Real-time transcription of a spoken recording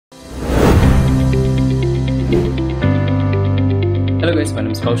guys, my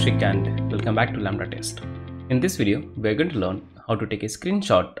name is Kaushik and welcome back to LambdaTest. In this video, we are going to learn how to take a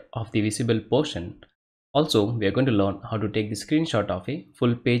screenshot of the visible portion. Also, we are going to learn how to take the screenshot of a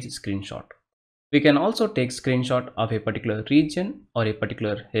full page screenshot. We can also take screenshot of a particular region or a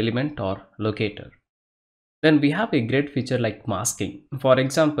particular element or locator. Then we have a great feature like masking. For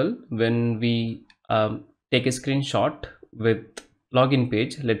example, when we take a screenshot with login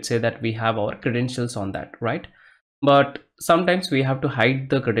page, let's say that we have our credentials on that, right? But sometimes we have to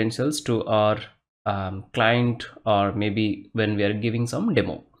hide the credentials to our client, or maybe when we are giving some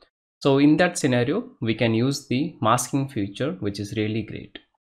demo. So in that scenario, we can use the masking feature, which is really great.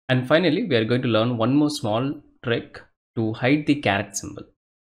 And finally, we are going to learn one more small trick to hide the caret symbol.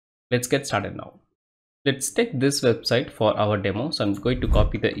 Let's get started now. Let's take this website for our demo. So I'm going to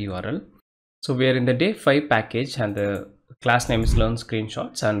copy the URL. So we are in the day 5 package and the class name is learn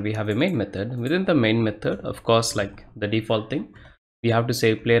screenshots, and we have a main method. Within the main method, of course, like the default thing, we have to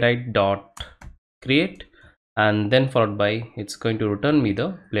say playwright dot create, and then followed by it's going to return me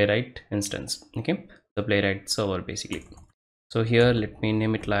the playwright instance. Okay, the playwright server basically. So here let me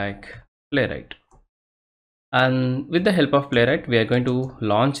name it like playwright, and with the help of playwright we are going to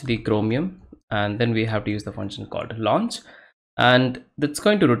launch the Chromium, and then we have to use the function called launch, and that's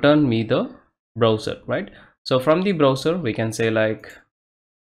going to return me the browser, right? So from the browser we can say like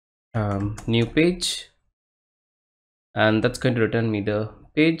new page, and that's going to return me the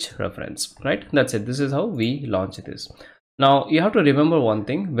page reference, right? That's it. This is how we launch this. Now you have to remember one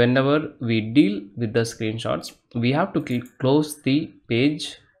thing: whenever we deal with the screenshots, we have to close the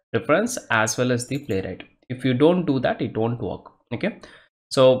page reference as well as the playwright. If you don't do that, it won't work. Okay,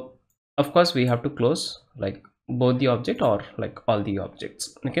 so of course we have to close like both the object or like all the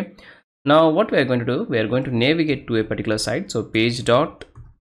objects. Okay, now what we are going to do, we are going to navigate to a particular site. So page dot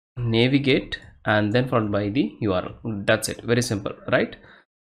navigate and then followed by the URL. That's it. Very simple, right?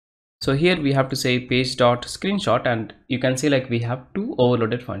 So here we have to say page dot screenshot, and you can see like we have two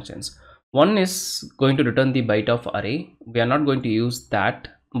overloaded functions. One is going to return the byte of array. We are not going to use that,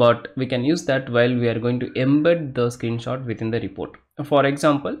 but we can use that while we are going to embed the screenshot within the report. For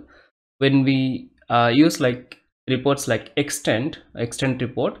example, when we use like reports like extend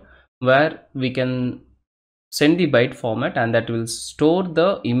report, where we can send the byte format and that will store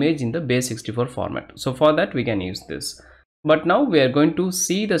the image in the base64 format. So for that we can use this. But now we are going to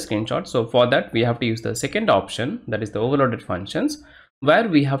see the screenshot. So for that we have to use the second option, that is the overloaded functions, where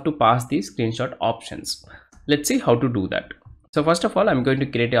we have to pass the screenshot options. Let's see how to do that. So first of all, I'm going to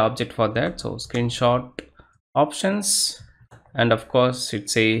create an object for that. So screenshot options, and of course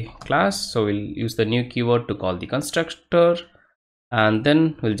it's a class, so we'll use the new keyword to call the constructor, and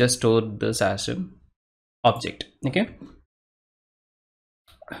then we'll just store this as an object. Okay,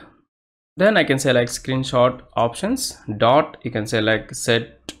 then I can say like screenshot options dot, you can say like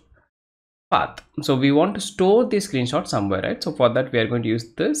set path. So we want to store the screenshot somewhere, right? So for that we are going to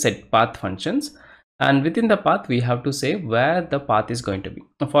use the set path functions, and within the path we have to say where the path is going to be.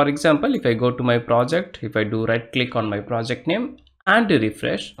 For example, if I go to my project, if I do right click on my project name and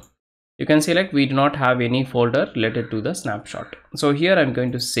refresh, you can see like we do not have any folder related to the snapshot. So here I'm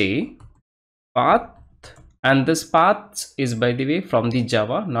going to say path, and this path is, by the way, from the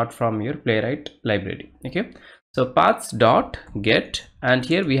Java, not from your Playwright library. Okay, so paths dot get, and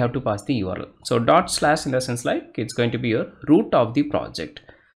here we have to pass the URL. So dot slash, in the sense like it's going to be your root of the project.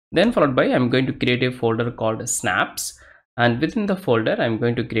 Then followed by I'm going to create a folder called snaps, and within the folder I'm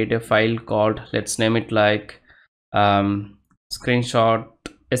going to create a file called, let's name it like screenshot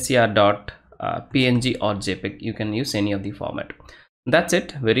ser.png or JPEG. You can use any of the format. That's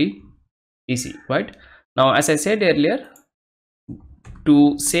it. Very easy, right? Now, as I said earlier,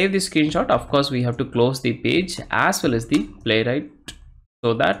 to save the screenshot, of course we have to close the page as well as the playwright,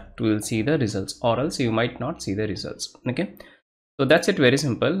 so that we will see the results, or else you might not see the results. Okay, so that's it. Very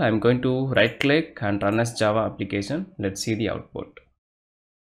simple. I'm going to right click and run as Java application. Let's see the output.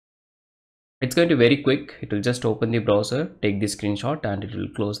 It's going to be very quick. It will just open the browser, take the screenshot, and it will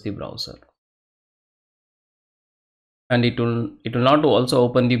close the browser. And it will not also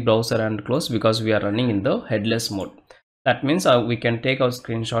open the browser and close, because we are running in the headless mode. That means we can take our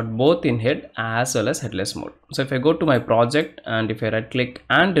screenshot both in head as well as headless mode. So if I go to my project and if I right click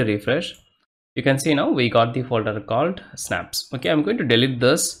and refresh, you can see now we got the folder called snaps. Okay, I'm going to delete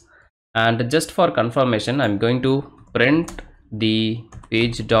this, and just for confirmation I'm going to print the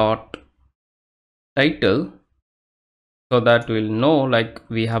page dot title, so that we'll know like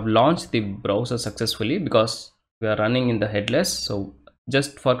we have launched the browser successfully, because we are running in the headless. So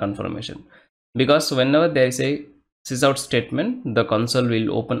just for confirmation, because whenever there is a sysout statement, the console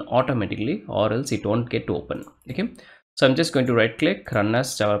will open automatically, or else it won't get open. Okay, So I'm just going to right click, run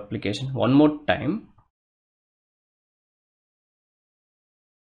as Java application one more time.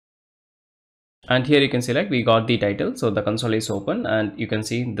 And here you can see like we got the title, so the console is open and you can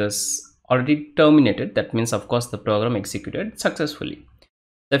see this already terminated. That means of course the program executed successfully.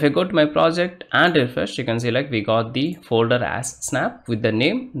 So if I go to my project and refresh, you can see like we got the folder as snap with the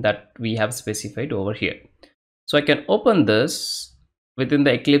name that we have specified over here. So I can open this within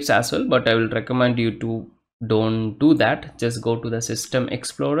the Eclipse as well, but I will recommend you to don't do that. Just go to the System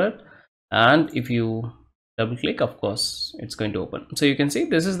Explorer, and if you double click, of course it's going to open. So you can see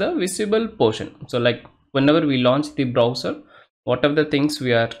this is the visible portion. So like whenever we launch the browser, whatever the things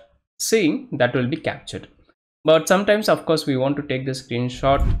we are seeing, that will be captured. But sometimes of course we want to take the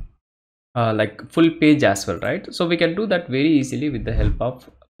screenshot like full page as well, right? So we can do that very easily with the help of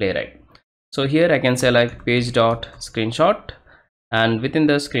Playwright. So here I can say like page dot screenshot, and within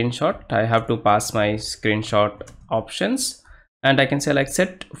the screenshot I have to pass my screenshot options, and I can say like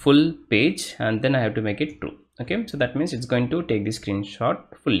set full page, and then I have to make it true. Okay, so that means it's going to take the screenshot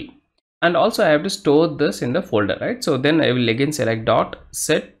fully. And also I have to store this in the folder, right? So then I will again select dot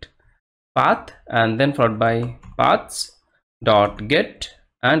set path, and then followed by paths dot get,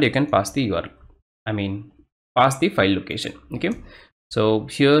 and you can pass the URL, pass the file location. Okay, so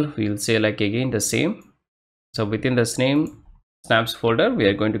here we'll say like again the same. So within the same snaps folder we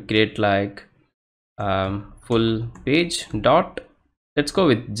are going to create like full page dot, let's go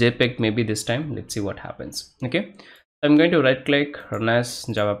with JPEG maybe this time. Let's see what happens. Okay, I'm going to right click, run as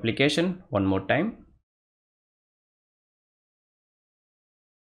Java application one more time.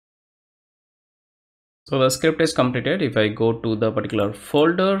 So the script is completed. If I go to the particular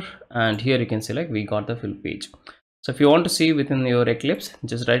folder, and here you can see like we got the full page. So if you want to see within your Eclipse,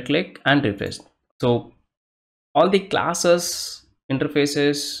 just right click and refresh. So all the classes,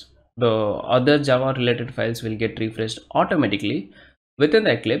 interfaces, the other Java related files will get refreshed automatically within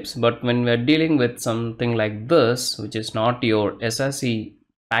the Eclipse. But when we're dealing with something like this, which is not your SRC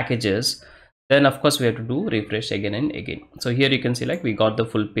packages, then of course we have to do refresh again and again. So here you can see like we got the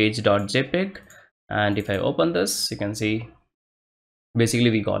full page.jpg, and if I open this, you can see basically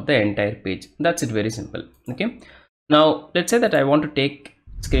we got the entire page. That's it, very simple. Okay, now let's say that I want to take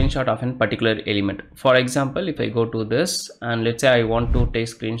screenshot of a particular element. For example, if I go to this, and let's say I want to take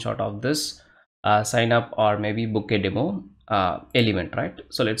screenshot of this sign up or maybe book a demo element, right?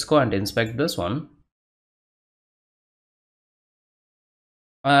 So let's go and inspect this one,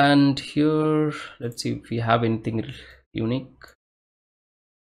 and here let's see if we have anything unique.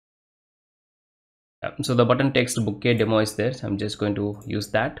 So the button text book a demo is there, so I'm just going to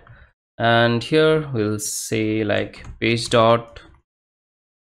use that. And here we'll say like page dot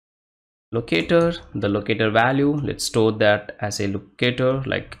locator, the locator value, let's store that as a locator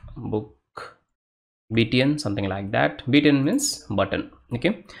like book btn, something like that. Btn means button.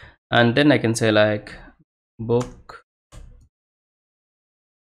 Okay, and then I can say like book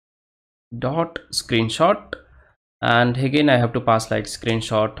dot screenshot, and again I have to pass like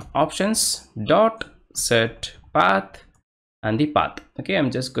screenshot options dot set path and the path. Okay,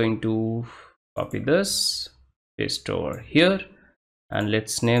 I'm just going to copy this, paste over here, and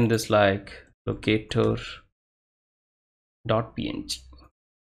let's name this like locator dot png.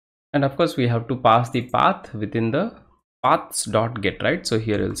 And of course we have to pass the path within the paths dot get, right? So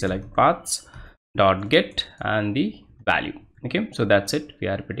here we'll say like paths dot get and the value. Okay, so that's it, we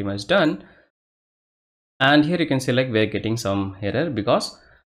are pretty much done. And here you can see like we're getting some error because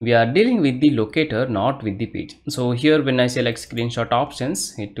we are dealing with the locator, not with the page. So here when I say like screenshot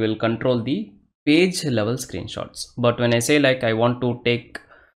options, it will control the page level screenshots. But when I say like I want to take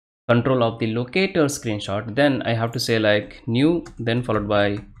control of the locator screenshot, then I have to say like new, then followed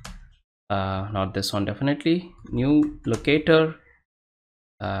by not this one, definitely new locator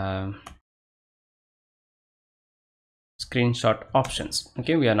screenshot options.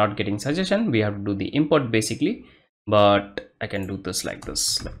 Okay, we are not getting suggestion, we have to do the import basically, but I can do this like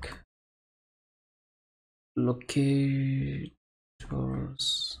this, like locators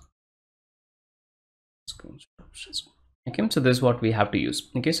screenshot options. Okay, so this is what we have to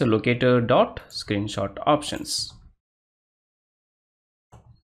use. Okay, so locator dot screenshot options.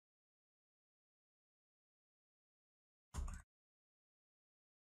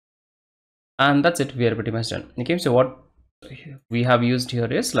 And that's it, we are pretty much done. Okay, so what we have used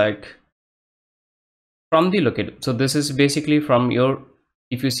here is like from the locator. So this is basically from your,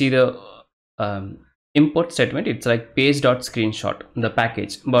 if you see the import statement, it's like page dot screenshot, the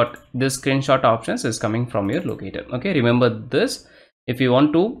package, but this screenshot options is coming from your locator. Okay, remember this. If you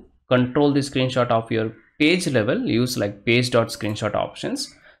want to control the screenshot of your page level, use like page dot screenshot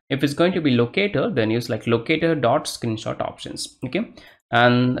options. If it's going to be locator, then use like locator dot screenshot options. Okay,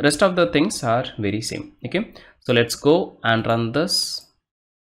 and rest of the things are very same. Okay, so let's go and run this.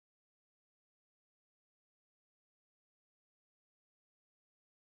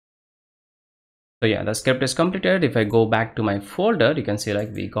 So yeah, the script is completed. If I go back to my folder, you can see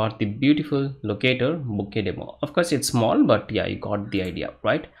like we got the beautiful locator bouquet demo. Of course it's small, but yeah, you got the idea,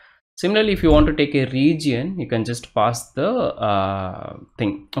 right? Similarly, if you want to take a region, you can just pass the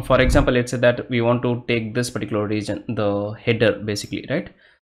thing. For example, let's say that we want to take this particular region, the header basically, right?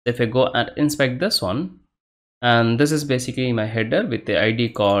 If I go and inspect this one, and this is basically my header with the ID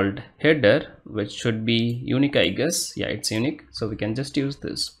called header, which should be unique, I guess. Yeah, it's unique, so we can just use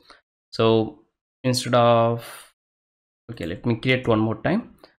this. So instead of, okay, let me create one more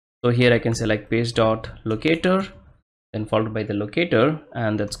time. So here I can say like page dot locator, then followed by the locator,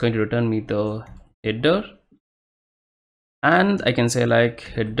 and that's going to return me the header. And I can say like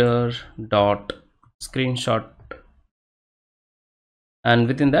header dot screenshot, and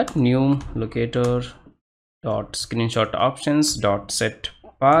within that new locator dot screenshot options dot set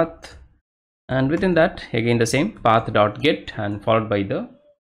path, and within that again the same path dot get, and followed by the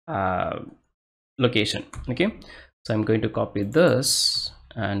location. Okay, so I'm going to copy this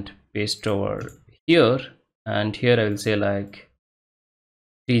and paste over here, and here I will say like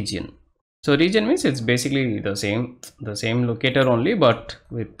region. So region means it's basically the same locator only, but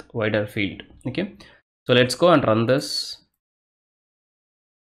with wider field. Okay, so let's go and run this.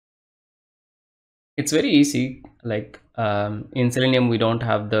 It's very easy. Like in Selenium we don't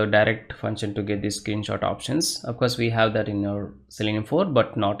have the direct function to get the screenshot options. Of course we have that in our Selenium 4,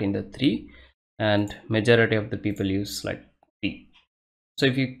 but not in the 3, and majority of the people use like 3. So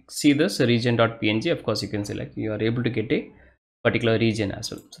if you see this region.png, of course you can say like you are able to get a particular region as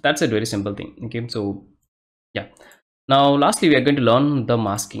well. So that's a very simple thing. Okay, so yeah, now lastly we are going to learn the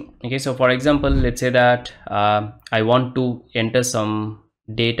masking. Okay, so for example, let's say that I want to enter some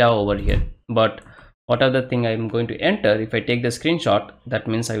data over here, but what are the thing I'm going to enter? If I take the screenshot, that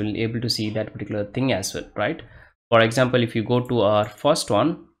means I will be able to see that particular thing as well, right? For example, if you go to our first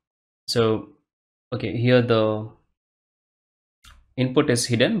one, so okay, here the input is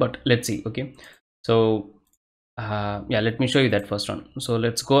hidden, but let's see. Okay, so yeah, let me show you that first one. So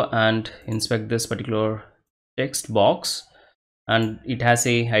let's go and inspect this particular text box, and it has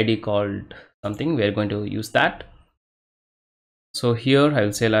a ID called something. We're going to use that. So here I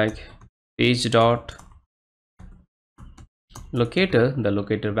will say like page dot locator, the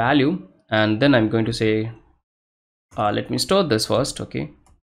locator value, and then I'm going to say let me store this first. Okay,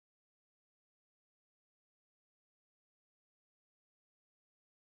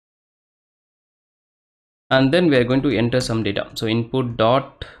 and then we are going to enter some data. So input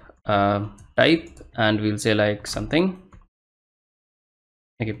dot type, and we'll say like something.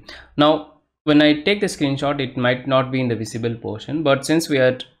 Okay, now when I take the screenshot, it might not be in the visible portion, but since we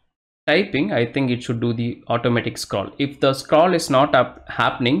are typing, I think it should do the automatic scroll. If the scroll is not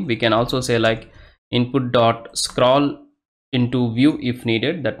happening, we can also say like input dot scroll into view if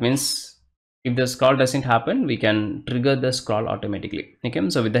needed. That means if the scroll doesn't happen, we can trigger the scroll automatically. Okay,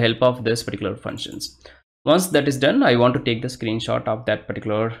 so with the help of this particular functions. Once that is done, I want to take the screenshot of that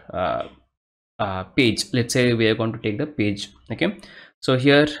particular page. Let's say we are going to take the page. Okay, so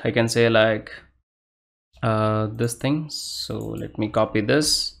here I can say like this thing. So let me copy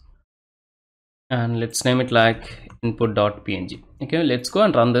this, and let's name it like input.png. Okay, let's go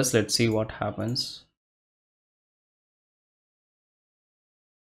and run this. Let's see what happens.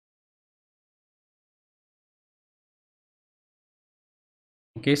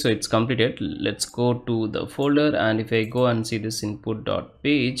 Okay, so it's completed. Let's go to the folder, and if I go and see this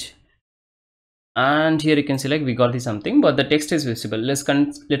input.page, and here you can see like we got the something, but the text is visible. Let's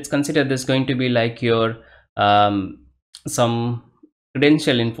consider this going to be like your some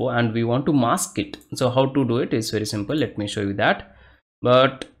credential info, and we want to mask it. So how to do it is very simple. Let me show you that.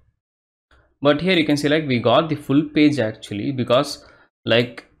 But here you can see like we got the full page actually, because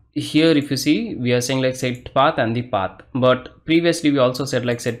like here if you see we are saying like set path and the path, but previously we also said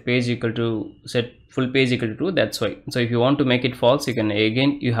like set page equal to set full page equal to true. That's why. So if you want to make it false, you can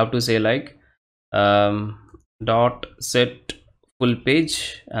again you have to say like dot set full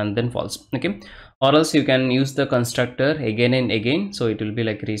page and then false. Okay, or else you can use the constructor again and again, so it will be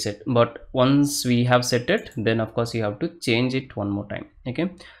like reset. But once we have set it, then of course you have to change it one more time.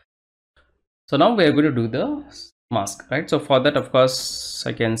 Okay, so now we are going to do the mask, right? So for that, of course,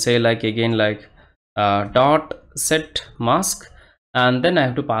 I can say like again like dot set mask, and then I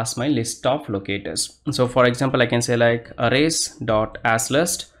have to pass my list of locators. So for example, I can say like arrays dot as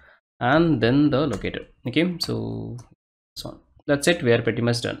list, and then the locator. Okay, so that's it. We are pretty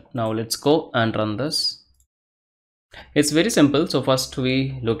much done. Now let's go and run this. It's very simple. So first we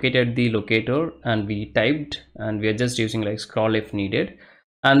located the locator and we typed, and we are just using like scroll if needed,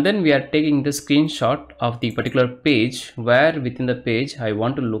 and then we are taking the screenshot of the particular page where within the page I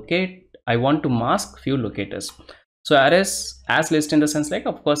want to mask few locators. So as list in the sense like,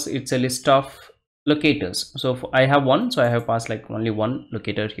 of course it's a list of locators. So I have one, so I have passed like only one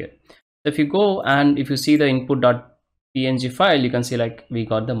locator here. If you go and if you see the input.png file, you can see like we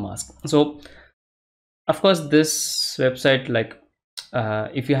got the mask. So of course this website, like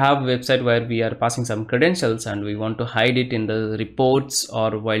if you have a website where we are passing some credentials and we want to hide it in the reports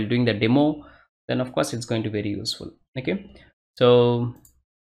or while doing the demo, then of course it's going to be very useful. Okay, so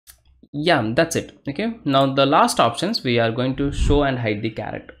yeah, that's it. Okay, now the last options, we are going to show and hide the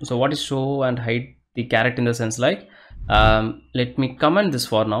caret. So what is show and hide the caret in the sense like, let me comment this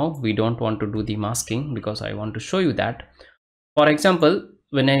for now. We don't want to do the masking because I want to show you that. For example,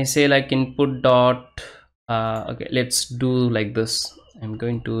 when I say like input dot okay, let's do like this. I'm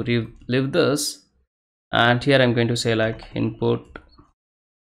going to leave this, and here I'm going to say like input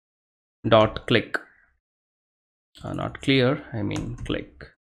dot click, not clear, I mean click.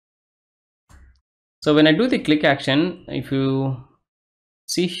 So when I do the click action, if you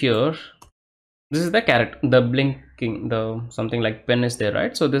see here, this is the caret, the blinking, the something like pen is there,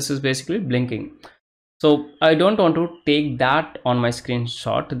 right? So this is basically blinking. So I don't want to take that on my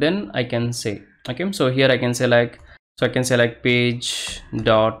screenshot, then I can say, okay, so here I can say like, so I can say like page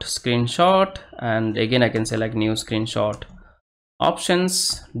dot screenshot, and again I can say like new screenshot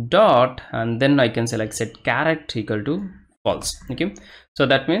options dot, and then I can say like set caret equal to false. Okay, so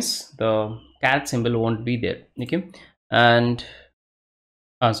that means the caret symbol won't be there. Okay, and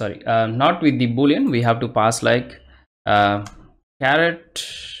sorry, not with the boolean, we have to pass like caret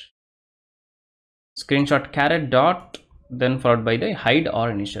screenshot caret dot, then followed by the hide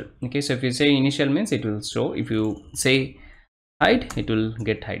or initial. Okay, so if you say initial means it will show, if you say hide it will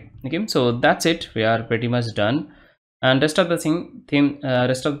get hide. Okay, so that's it. We are pretty much done, and rest of the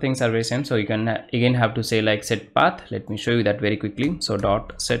rest of the things are very same. So you can again have to say like set path. Let me show you that very quickly. So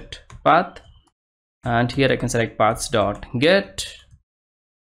dot set path, and here I can select paths dot get.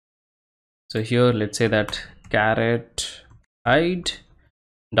 So here let's say that caret hide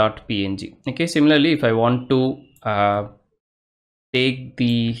dot png. Okay, similarly if I want to take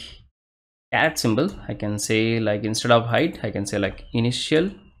the caret symbol, I can say like instead of hide I can say like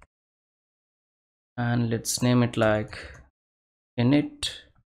initial, and let's name it like init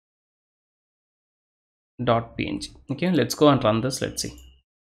dot png. Okay, let's go and run this. Let's see.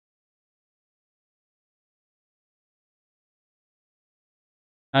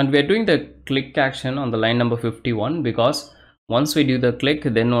 And we are doing the click action on the line number 51 because once we do the click,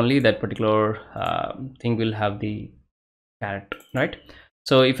 then only that particular thing will have the caret, right?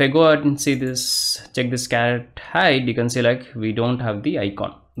 So if I go ahead and see this, check this caret hide, you can see like we don't have the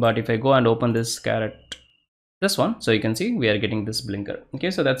icon. But if I go and open this caret, this one, so you can see we are getting this blinker.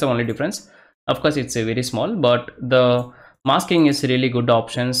 Okay, so that's the only difference. Of course it's a very small, but the masking is really good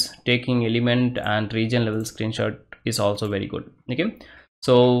options. Taking element and region level screenshot is also very good. Okay,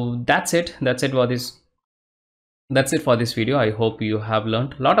 so that's it for this video. I hope you have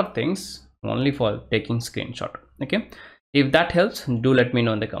learned a lot of things only for taking screenshot. Okay, if that helps, do let me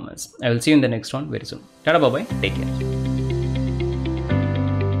know in the comments. I will see you in the next one very soon. Tada, bye bye, take care.